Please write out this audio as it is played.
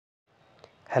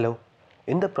Hello,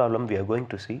 in the problem we are going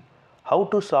to see how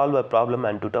to solve a problem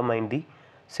and determine the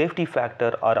safety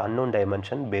factor or unknown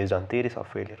dimension based on theories of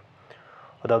failure.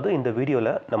 அதாவது இந்த வீடியோவில்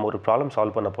நம்ம ஒரு problem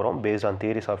solve பண்ண போகிறோம் based on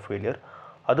theories of failure.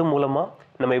 அது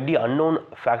மூலமாக நம்ம எப்படி அன்னோன்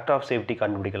ஃபேக்டர் ஆஃப் சேஃப்டி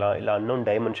கண்டுபிடிக்கலாம் இல்லை அன்னோன்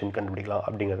டைமென்ஷன் கண்டுபிடிக்கலாம்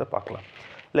அப்படிங்கிறத பார்க்கலாம்.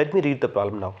 Let me read the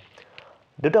problem now.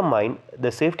 Determine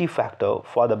the safety factor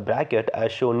for the bracket as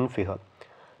shown in figure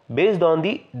based on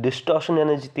the distortion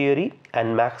energy theory and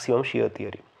maximum shear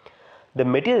theory. The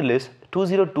material is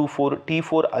 2024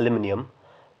 T4 aluminum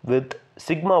with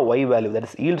sigma y value, that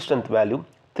is yield strength value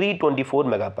 324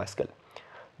 megapascal.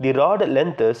 The rod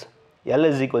length is L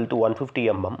is equal to 150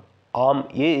 mm, arm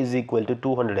A is equal to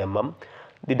 200 mm,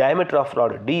 the diameter of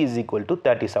rod D is equal to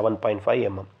 37.5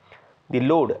 mm. The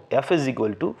load F is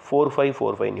equal to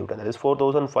 4545 Newton, that is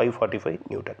 4545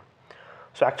 Newton.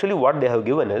 So actually what they have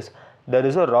given is, there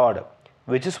is a rod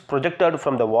which is projected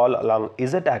from the wall along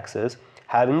Z axis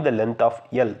having the length of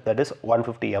L, that is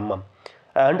 150 mm,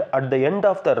 and at the end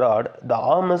of the rod the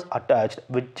arm is attached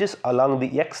which is along the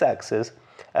X axis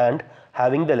and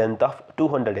having the length of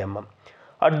 200 mm.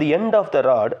 At the end of the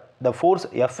rod the force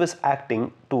F is acting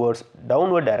towards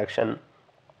downward direction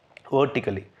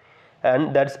vertically,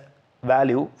 and that's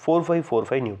value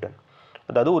 4545 Newton.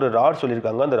 அதாவது ஒரு rod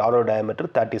சொல்லியிருக்காங்க, அந்த ராடோட diameter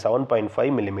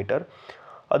 37.5 millimetre.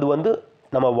 அது வந்து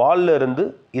நம்ம வால்ல இருந்து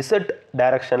Z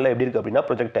டைரக்ஷனில் எப்படி இருக்குது அப்படின்னா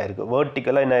ப்ரொஜெக்ட் ஆகிருக்கு,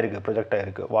 வேர்ட்டிக்கலாக என்ன இருக்குது ப்ரொஜெக்ட்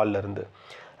ஆகிருக்கு வால்ல இருந்து.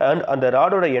 அண்ட் அந்த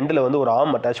ராடோட எண்டில் வந்து ஒரு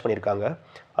ஆர்ம் அட்டாச் பண்ணியிருக்காங்க.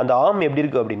 அந்த ஆர்ம் எப்படி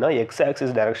இருக்குது அப்படின்னா எக்ஸ்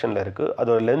ஆக்சிஸ் டைரக்ஷனில் இருக்குது.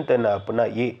 அதோட லென்த் என்ன அப்படின்னா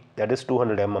ஏ, that is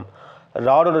 200 mm.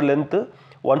 ராடோட length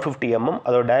 150 mm,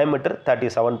 அதோட டயமீட்டர்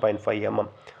 37.5 mm.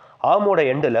 ஆர்மோட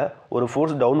எண்டில் ஒரு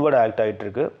ஃபோர்ஸ் டவுன்வர்ட் ஆக்ட் ஆகிட்டு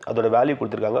இருக்கு, அதோட வேல்யூ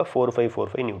கொடுத்துருக்காங்க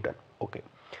 4545 Newton. Okay,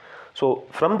 so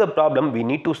from the problem we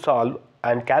need to solve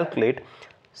and calculate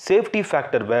safety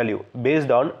factor value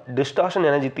based on distortion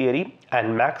energy theory and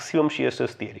maximum shear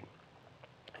stress theory.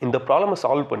 இந்த ப்ராப்ளமை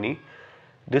solve பண்ணி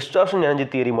distortion energy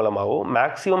theory மூலமாகவோ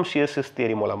maximum shear stress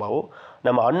theory மூலமாகவோ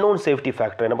நம்ம unknown safety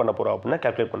factor என்ன பண்ண போகிறோம் அப்படின்னா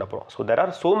calculate பண்ண போகிறோம். So there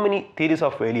are so many theories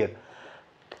of failure: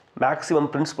 maximum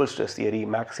principal stress theory,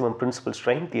 maximum principal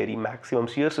strain theory, maximum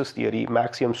shear stress theory,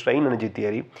 maximum strain energy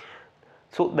theory.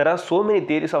 So there are so many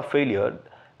theories of failure,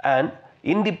 and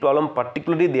in the problem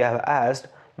particularly they have asked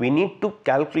we need to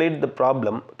calculate the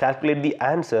problem, calculate the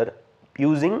answer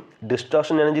using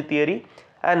distortion energy theory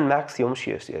and maximum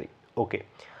shear theory. Okay,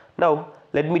 now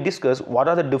let me discuss what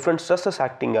are the different stresses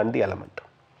acting on the element.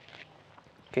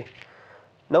 Okay,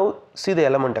 now see the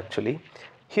element. Actually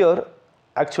here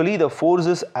the force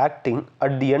is acting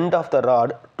at the end of the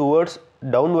rod towards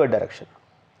downward direction.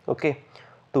 Okay,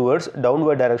 towards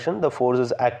downward direction the force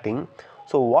is acting.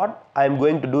 So what I am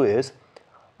going to do is,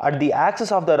 at the axis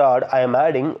of the rod I am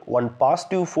adding one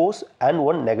positive force and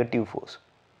one negative force.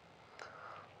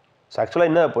 So ஆக்சுவலாக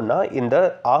என்ன அப்படின்னா இந்த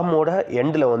ஆர்மோட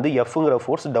எண்டில் வந்து எஃப்ங்கிற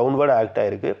force downward act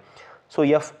ஆகிருக்கு. So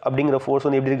F அப்படிங்கிற force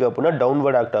வந்து எப்படி இருக்குது அப்படின்னா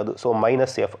டவுன்வர்ட் ஆக்ட் ஆகுது. ஸோ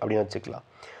மைனஸ் எஃப் அப்படின்னு வச்சுக்கலாம்.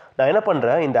 நான் என்ன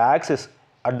பண்ணுறேன், இந்த axis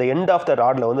at the end of the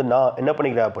ராடில் வந்து நான் என்ன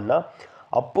பண்ணிக்கிறேன் அப்படின்னா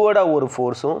அப்வர்டாக ஒரு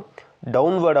ஃபோர்ஸும்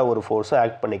டவுன்வர்டாக ஒரு ஃபோர்ஸும்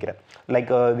ஆக்ட் பண்ணிக்கிறேன்.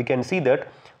 Like we can see that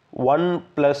 1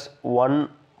 + 1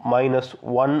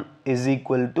 - 1 is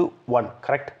equal to 1,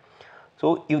 correct? So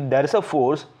if there is a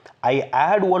force, I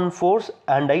add one force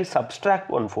and I subtract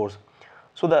one force.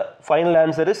 So the final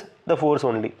answer is the force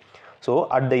only. So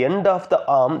at the end of the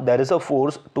arm there is a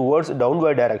force towards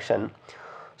downward direction.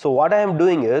 So what I am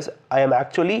doing is, I am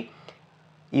actually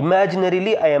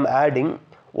imaginarily I am adding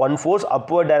one force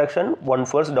upward direction, one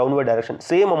force downward direction,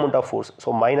 same amount of force.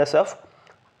 So minus F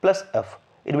plus F,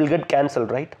 it will get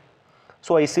cancelled, right?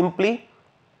 So I simply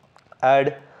add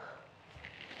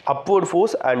upward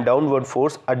force and downward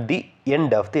force at the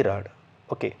end of the rod.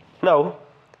 Okay, now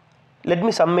let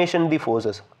me summation the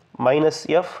forces. Minus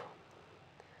F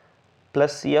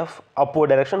plus F upward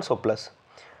direction, so plus,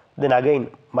 then again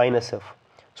minus F.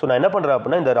 So நான் என்ன பண்ணுறேன்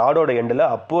அப்படின்னா இந்த ராடோட எண்டில்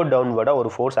upward டவுன்வர்டாக ஒரு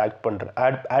force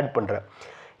add பண்ணுறேன்.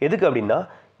 எதுக்கு அப்படின்னா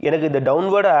எனக்கு இந்த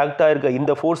டவுன்வர்டாக ஆக்ட் ஆகிருக்க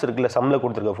இந்த ஃபோர்ஸ் இருக்குல்ல, சம்மில்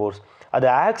கொடுத்துருக்க ஃபோர்ஸ், அது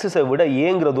ஆக்சிஸை விட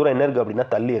ஏங்கிற தூரம் என்ன இருக்குது அப்படின்னா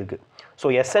தள்ளி இருக்குது. ஸோ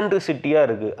எசென்ட்ரிசிட்டியாக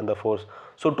இருக்குது அந்த force.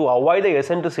 So to avoid the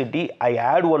eccentricity I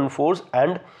add one force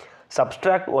and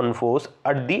subtract one force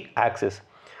at the axis.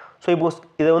 So இப்போ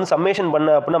இதை வந்து சம்மேஷன்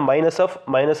பண்ண அப்படின்னா minus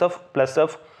F plus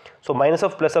F. So minus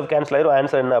F plus F cancel ஆயிரும்,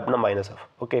 ஆன்சர் என்ன அப்படின்னா minus F.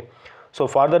 Okay, so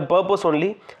for that purpose only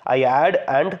I add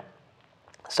and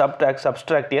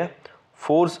subtract a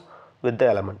force with the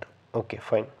element. Okay,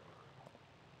 fine.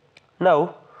 Now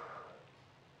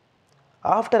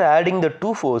after adding the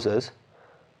two forces,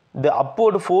 the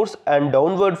upward force and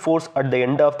downward force at the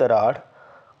end of the rod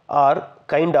are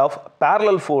kind of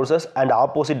parallel forces and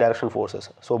opposite direction forces.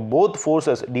 So both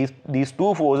forces, these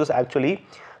two forces, actually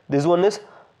this one is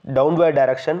downward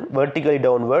direction, vertically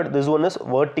downward. This one is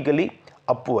vertically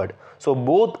upward. So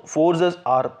both forces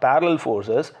are parallel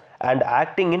forces and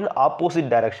acting in opposite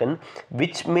direction,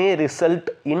 which may result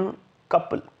in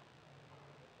couple.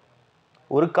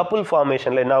 ஒரு couple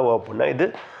formationல என்ன ஆகும் அப்படின்னா இது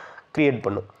create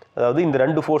பண்ணும். அதாவது இந்த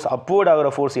ரெண்டு force upward ஆகிற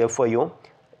ஃபோர்ஸ் எஃப்ஐயும்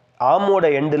ஆர்மோட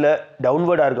எண்டில்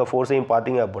டவுன்வர்டாக இருக்க ஃபோர்ஸையும்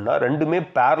பார்த்தீங்க அப்படின்னா ரெண்டுமே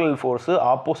parallel force,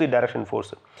 opposite direction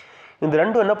force. இந்த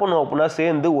ரெண்டும் என்ன பண்ணும் அப்படின்னா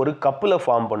சேர்ந்து ஒரு கப்பில்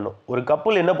ஃபார்ம் பண்ணும். ஒரு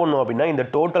கப்பில் என்ன பண்ணும் அப்படின்னா இந்த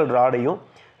டோட்டல் ராடையும்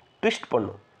ட்விஸ்ட்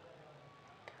பண்ணும்.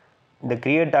 இந்த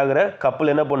கிரியேட் ஆகிற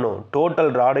கப்பில் என்ன பண்ணும்,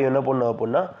 டோட்டல் ராடையும் என்ன பண்ணும்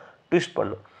அப்படின்னா ட்விஸ்ட்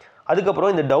பண்ணும்.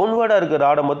 அதுக்கப்புறம் இந்த டவுன்வர்டாக இருக்க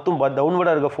ராடை மட்டும்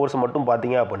டவுன்வர்டாக இருக்க ஃபோர்ஸை மட்டும்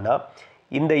பார்த்தீங்க அப்படின்னா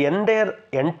இந்த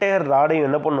என்டையர் ராடையும்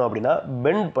என்ன பண்ணும் அப்படின்னா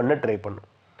பெண்ட் பண்ண ட்ரை பண்ணும்.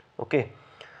 Okay,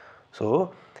 so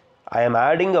I am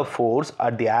adding a force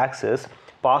at the axis,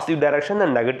 positive direction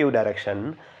and negative direction,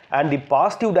 and the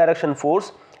positive direction force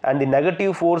and the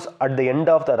negative force at the end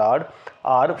of the rod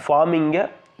are forming a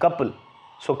couple.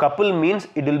 So couple means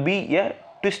it will be a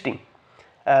twisting,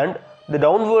 and the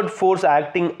downward force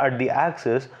acting at the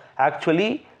axis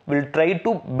actually will try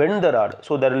to bend the rod,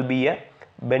 so there will be a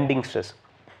bending stress.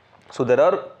 So there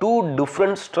are two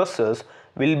different stresses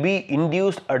will be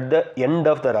induced at the end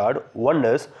of the rod. One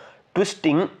is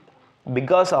twisting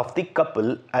because of the couple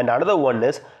and another one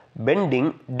is bending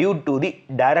due to the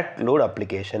direct load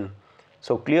application.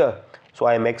 So clear? So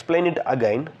I am explaining it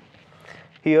again.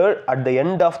 Here at the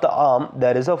end of the arm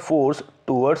there is a force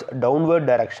towards downward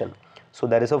direction. So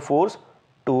there is a force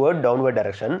toward downward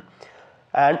direction,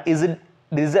 and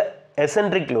this is a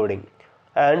eccentric loading,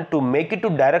 and to make it to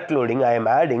direct loading I am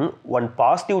adding one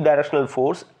positive directional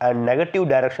force and negative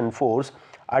direction force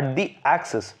at the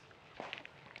axis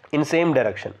in same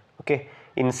direction. Okay,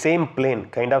 in same plane,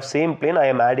 kind of same plane I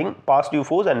am adding positive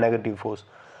force and negative force.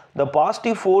 The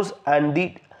positive force and the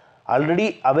already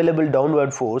available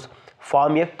downward force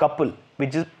form a couple,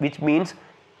 which means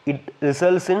it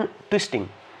results in twisting,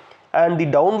 and the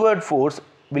downward force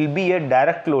will be a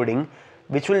direct loading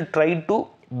which will try to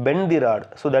bend the rod,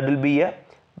 so that will be a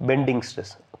bending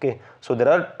stress. Okay, so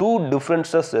there are two different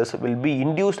stresses will be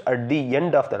induced at the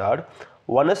end of the rod.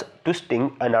 One is twisting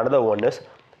and another one is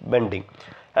bending.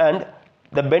 And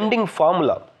the bending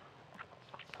formula,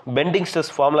 bending stress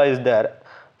formula is there.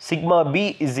 Sigma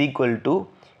B is equal to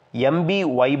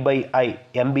MBY by I.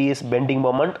 MB is bending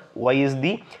moment, Y is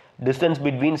the distance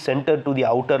between center to the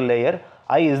outer layer,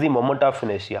 I is the moment of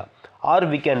inertia. Or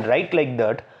we can write like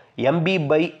that, MB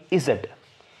by Z.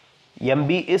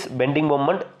 MB is bending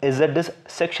moment, Z is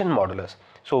section modulus.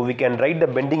 So we can write the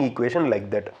bending equation like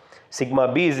that. Sigma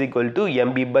B is equal to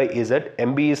MB by Z.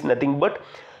 MB is nothing but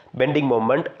bending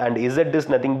moment and Z is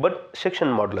nothing but section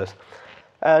modulus.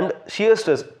 And shear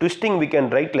stress, twisting, we can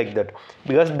write like that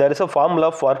because there is a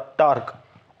formula for torque.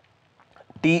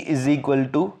 T is equal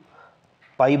to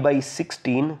pi by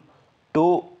 16 tau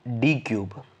d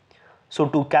cube. So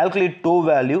to calculate tau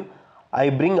value I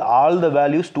bring all the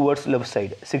values towards left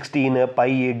side, 16 pi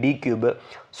d cube.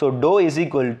 So dou is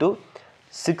equal to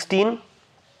 16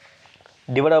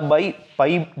 divided by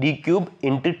pi d cube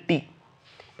into t,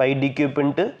 pi d cube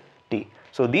into t.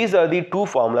 So these are the two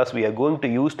formulas we are going to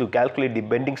use to calculate the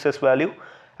bending stress value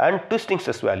and twisting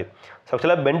stress value. So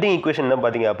actually bending equation என்ன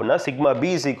பாத்தீங்க அப்படின்னா sigma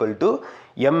b is equal to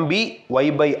mb y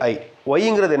by I. y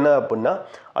ங்கிறது என்ன அப்படின்னா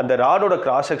அந்த ராடோட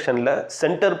cross செக்ஷன்ல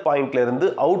centre பாயிண்ட்ல இருந்து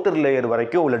அவுட்டர் லேயர்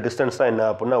வரைக்கும் உள்ள டிஸ்டன்ஸ் தான் என்ன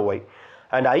அப்படின்னா y.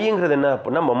 and I ங்கிறது என்ன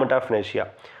அப்படின்னா மொமெண்ட் ஆஃப் இனர்ஷியா.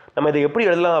 நம்ம இதை எப்படி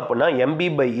எழுதலாம் அப்படின்னா mb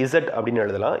by z அப்படின்னு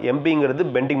எழுதலாம். mb ங்கிறது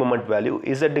பெண்டிங் மொமெண்ட் வேல்யூ,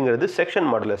 z ங்கிறது செக்ஷன்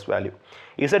மாடுலஸ் வேல்யூ.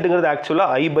 z ங்கிறது ஆக்சுவலா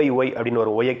I by y அப்படின்னு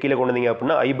வரும். y கீழே கொண்டு வந்தீங்க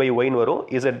அப்படின்னா I by y ன்னு வரும்.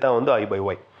 z தான் வந்து I by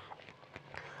y.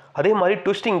 அதே மாதிரி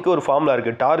ட்விஸ்டிங்க்கு ஒரு ஃபார்முலா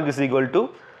இருக்குது. Dark is equal to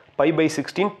by by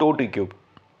 16 to D cube.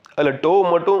 அதில் டோ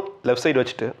மட்டும் லெஃப்ட் சைடு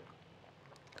வச்சுட்டு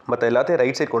மற்ற எல்லாத்தையும்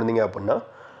ரைட் சைட் கொண்டு வந்தீங்க அப்படின்னா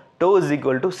to is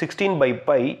equal to 16 by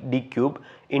pi d cube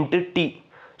into t.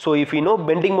 So if you know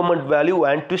bending moment value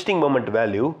and twisting moment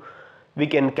value, we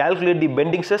can calculate the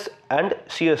bending stress and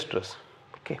shear stress.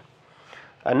 Okay,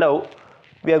 and now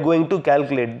we are going to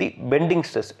calculate the bending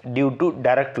stress due to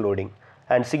direct loading,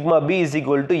 and sigma b is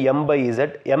equal to m by z.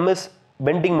 M is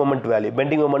bending moment value.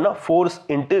 Bending moment na force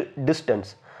into distance.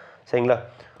 சரிங்களா?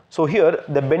 So here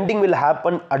the bending will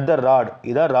happen at the rod.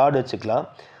 இதான் rod வச்சுக்கலாம்.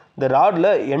 The rodல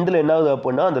எண்டில் என்ன ஆகுது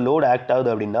அப்படின்னா அந்த load act ஆகுது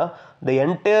அப்படின்னா the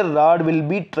entire rod will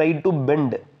be tried to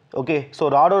bend. Okay, so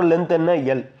rodோட length என்ன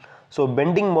L. So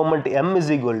bending moment M is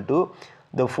equal to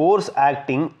the force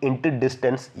acting into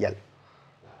distance L.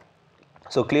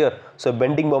 So clear? So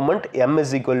bending moment M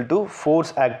is equal to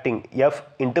force acting F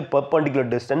into perpendicular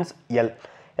distance L.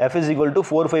 F is equal to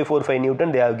 4545 Newton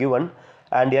they have given,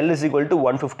 and L is equal to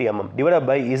 150 mm divided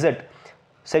by Z.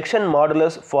 section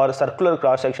modulus for circular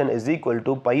cross section is equal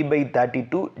to pi by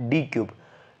 32 d cube.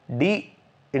 D,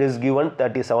 it is given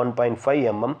 37.5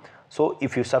 mm. So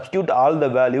if you substitute all the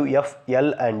value F,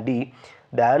 L and D,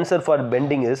 the answer for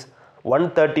bending is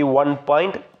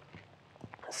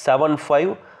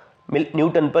 131.75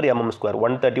 Newton per mm square,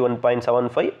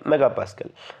 131.75 megapascal.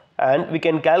 And we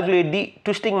can calculate the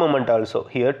twisting moment also.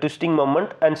 Here twisting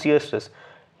moment and shear stress.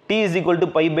 T is equal to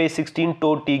pi by 16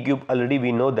 tau T cube, already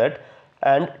we know that,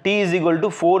 and T is equal to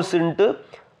force into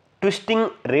twisting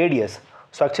radius.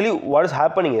 So actually what is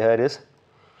happening here is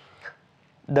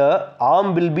the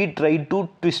arm will be tried to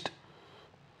twist.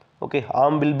 Okay,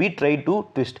 arm will be tried to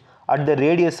twist at the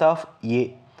radius of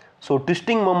A. So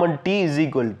twisting moment T is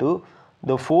equal to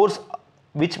the force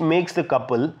which makes the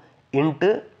couple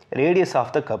into radius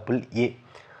of the couple A.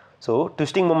 So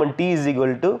twisting moment T is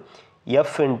equal to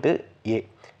F into A.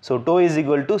 So tau is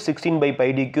equal to 16 by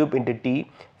pi d cube into T.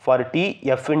 For T,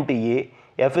 F into A,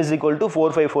 F is equal to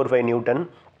 4545 Newton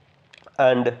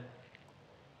and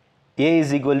A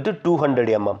is equal to 200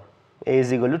 mm. A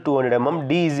is equal to 200 mm.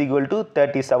 D is equal to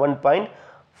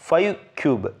 37.5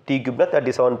 cube. T cube na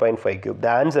 37.5 cube.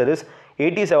 The answer is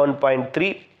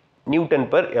 87.3 Newton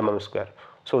per mm square.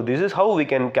 So this is how we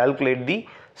can calculate the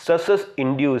stresses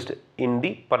induced in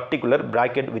the particular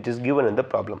bracket which is given in the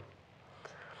problem.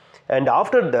 And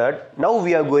after that, now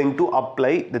we are going to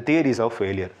apply the theories of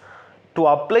failure. To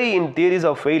apply in theories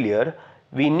of failure,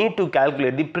 we need to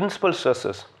calculate the principal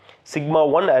stresses, sigma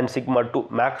 1 and sigma 2,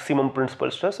 maximum principal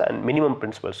stress and minimum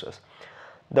principal stress.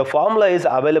 The formula is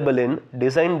available in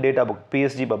Design Data Book,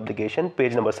 PSG publication,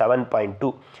 page number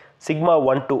 7.2. Sigma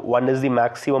 1 to 1 is the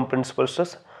maximum principal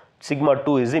stress, sigma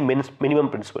 2 is the minimum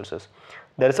principal stress.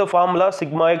 There is a formula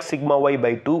sigma x sigma y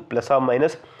by 2 plus or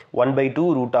minus 1 by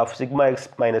 2 root of sigma x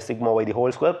minus sigma y the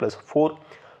whole square plus 4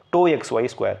 tau xy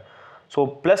square. So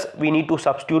plus we need to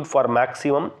substitute for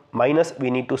maximum, minus we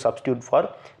need to substitute for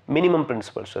minimum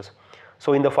principal stress.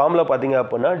 So in the formula பார்த்தீங்க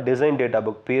அப்படினா Design Data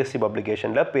Book PSC publication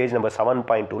ல page number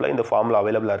 7.2 ல இந்த formula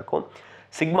available இருக்கும்.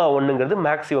 Sigma 1 ங்கிறது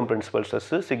maximum principal stress,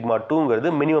 sigma 2 ங்கிறது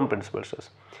minimum principal stress.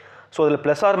 So அதில்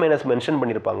plus or minus mention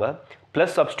பண்ணிருப்பாங்க. Plus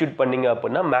substitute பண்ணீங்க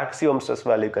அப்படினா maximum stress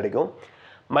value கிடைக்கும்.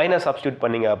 Minus substitute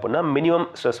பண்ணீங்க அப்படினா minimum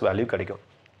stress value கிடைக்கும்.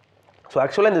 So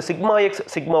actually இந்த sigma x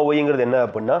sigma y ங்கிறது என்ன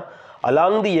அப்படினா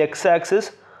along the x axis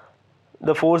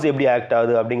the force எப்படி act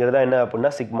ஆகுது அப்படிங்கிறது என்ன அப்படினா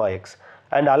sigma x,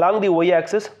 and along the y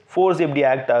axis force எப்படி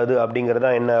act ஆகுது அப்படிங்கிறது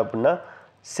என்ன அப்படினா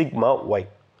sigma y.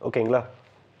 ஓகேங்களா?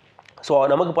 ஸோ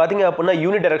நமக்கு பார்த்தீங்க அப்படின்னா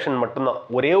யூனிட் டைரக்ஷன் மட்டும்தான்,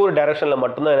 ஒரே ஒரு டைரக்ஷனில்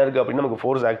மட்டும்தான் என்ன இருக்குது அப்படின்னா நமக்கு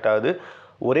ஃபோர்ஸ் ஆக்ட் ஆகுது.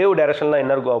 ஒரே ஒரு டைரக்ஷனில்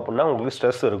என்ன இருக்கும் அப்படின்னா உங்களுக்கு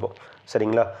ஸ்ட்ரெஸ் இருக்கும்.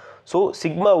 சரிங்களா? ஸோ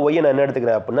சிக்மா ஒய் நான் என்ன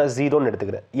எடுத்துக்கிறேன் அப்படின்னா 0ன்னு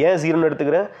எடுத்துக்கிறேன். ஏன் 0ன்னு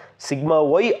எடுத்துக்கிறேன்? Sigma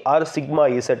Y R sigma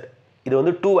Z இது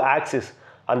வந்து 2 ஆக்சிஸ்.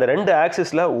 அந்த 2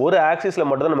 ஆக்சிஸில் ஒரு ஆக்சிஸில்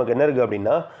மட்டும்தான் நமக்கு என்ன இருக்குது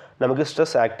அப்படின்னா நமக்கு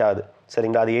ஸ்ட்ரெஸ் ஆக்ட் ஆகுது.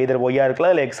 சரிங்களா? அது எதர் ஒய்யாக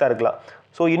இருக்கலாம் இல்லை எக்ஸாக இருக்கலாம்.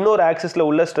 ஸோ இன்னொரு ஆக்சிஸில்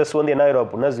உள்ள ஸ்ட்ரெஸ் வந்து என்ன ஆயிரும்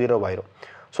அப்படின்னா 0 ஆயிரும்.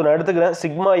 ஸோ நான் எடுத்துக்கிறேன்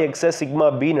சிக்மா எக்ஸை சிக்மா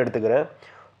பின்னு எடுத்துக்கிறேன்,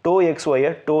 tau xy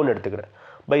tau ன்னு எடுத்துக்கிறேன்.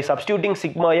 By substituting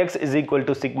sigma x is equal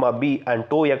to sigma b and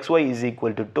tau xy is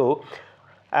equal to tau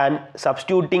and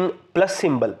substituting plus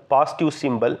symbol, positive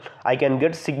symbol, I can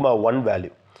get sigma 1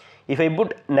 value. If I put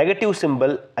negative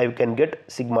symbol, I can get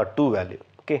sigma 2 value.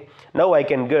 Okay. Now I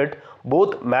can get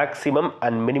both maximum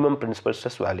and minimum principal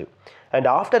stress value. And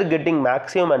after getting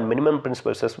maximum and minimum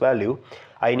principal stress value,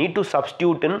 I need to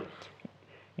substitute in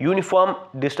uniform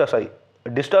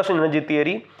distortion energy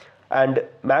theory and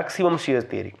maximum shear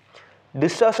theory.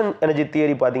 Distortion energy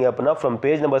theory பார்த்தீங்க அப்படின்னா from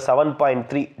page number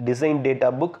 7.3 Design Data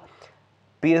Book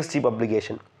PSG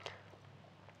publication,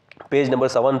 page number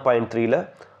 7.3ல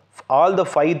all the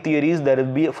 5 theories there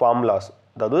will be formulas,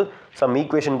 அதாவது some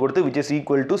equation கொடுத்து which is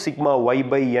equal to sigma y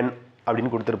by n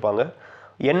அப்படின்னு கொடுத்துருப்பாங்க.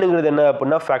 nங்கிறது என்ன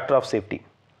அப்படின்னா factor of safety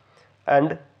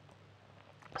and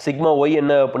sigma y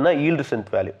என்ன அப்படின்னா yield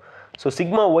strength value. So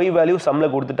sigma y value சம்ல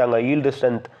கொடுத்துட்டாங்க, yield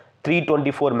strength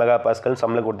 324 megapascal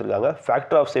சம்ல கொடுத்துருக்காங்க.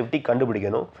 ஃபேக்டர் ஆஃப் சேஃப்டி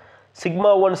கண்டுபிடிக்கணும்.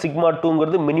 Sigma 1 sigma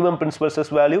 2ங்கிறது minimum principal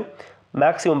stress value,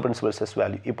 maximum principal stress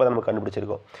value இப்போ தான் நம்ம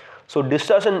கண்டுபிடிச்சிருக்கோம். ஸோ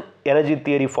டிஸ்டார்ஷன் எனர்ஜி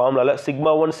தியரி ஃபார்முலாவில்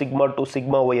சிக்மா 1 சிக்மா 2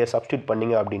 சிக்மா ஒய்யை சப்ஸ்டியூட்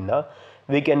பண்ணிங்க அப்படின்னா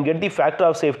we can get the factor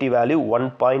of safety value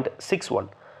 1.61.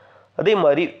 அதே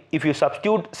மாதிரி if you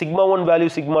substitute sigma 1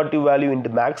 value sigma 2 value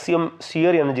into maximum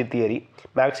shear energy theory,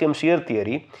 maximum shear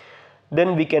theory,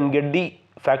 then we can get the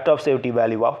factor of safety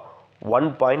value of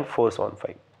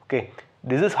 1.475. Okay,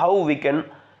 this is how we can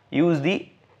use the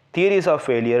theories of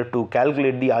failure to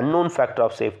calculate the unknown factor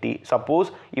of safety. Suppose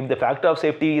if the factor of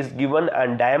safety is given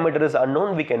and diameter is unknown,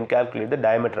 we can calculate the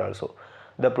diameter also.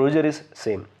 The procedure is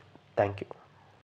same. Thank you.